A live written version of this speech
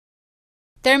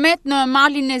Tërmet në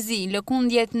malin e Zi,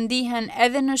 lëkundjet ndihen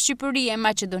edhe në Shqipëri e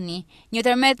Maqedoni. Një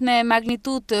tërmet me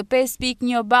magnitudë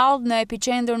 5.1 ball në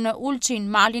epicentër në Ulqin,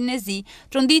 malin e Zi,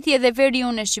 tronditi edhe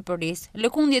veriun e Shqipërisë.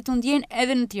 Lëkundjet u ndjen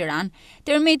edhe në Tiranë.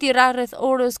 Tërmeti ra rreth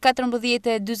orës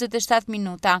 14:47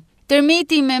 minuta.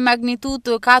 Tërmeti me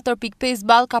magnitudë 4.5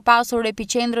 ball ka pasur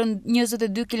epicentrin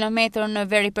 22 km në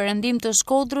veriperëndim të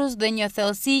Shkodrës dhe një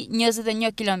thellësi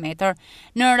 21 km.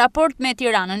 Në raport me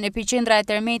Tiranën, epicentra e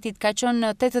tërmetit ka qenë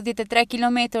në 83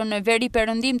 km në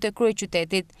veriperëndim të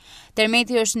kryeqytetit.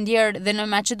 Tërmeti është ndjerë dhe në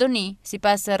Maqedoni,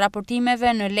 sipas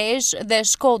raportimeve në Lezhë dhe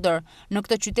Shkoder. Në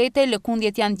këto qytete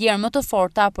lëkundjet janë ndjerë më të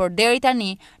forta, por deri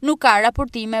tani nuk ka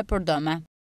raportime për dëme.